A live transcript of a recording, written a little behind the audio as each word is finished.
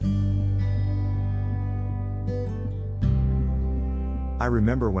I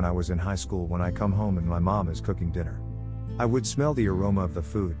remember when I was in high school when I come home and my mom is cooking dinner. I would smell the aroma of the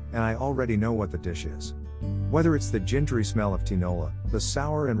food, and I already know what the dish is. Whether it's the gingery smell of tinola, the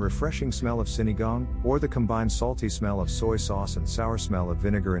sour and refreshing smell of sinigang, or the combined salty smell of soy sauce and sour smell of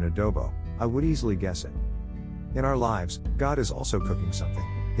vinegar in adobo, I would easily guess it. In our lives, God is also cooking something,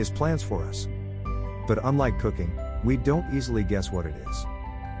 His plans for us. But unlike cooking, we don't easily guess what it is.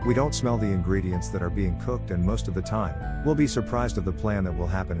 We don't smell the ingredients that are being cooked, and most of the time, we'll be surprised of the plan that will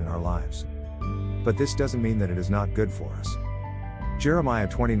happen in our lives. But this doesn't mean that it is not good for us. Jeremiah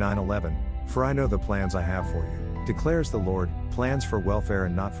 29:11, "For I know the plans I have for you, declares the Lord, plans for welfare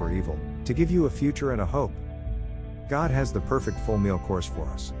and not for evil, to give you a future and a hope." God has the perfect full meal course for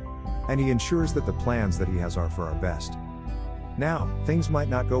us. And He ensures that the plans that He has are for our best. Now, things might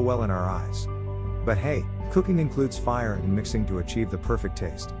not go well in our eyes. But hey, cooking includes fire and mixing to achieve the perfect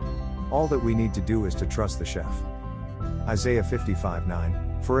taste. All that we need to do is to trust the chef. Isaiah 55:9,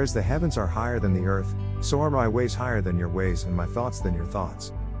 "For as the heavens are higher than the earth, so are my ways higher than your ways and my thoughts than your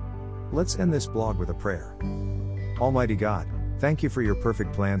thoughts." Let's end this blog with a prayer. Almighty God, thank you for your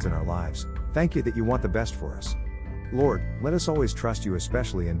perfect plans in our lives. Thank you that you want the best for us. Lord, let us always trust you,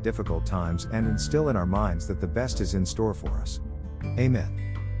 especially in difficult times, and instill in our minds that the best is in store for us. Amen.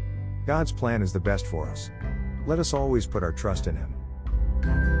 God's plan is the best for us. Let us always put our trust in Him.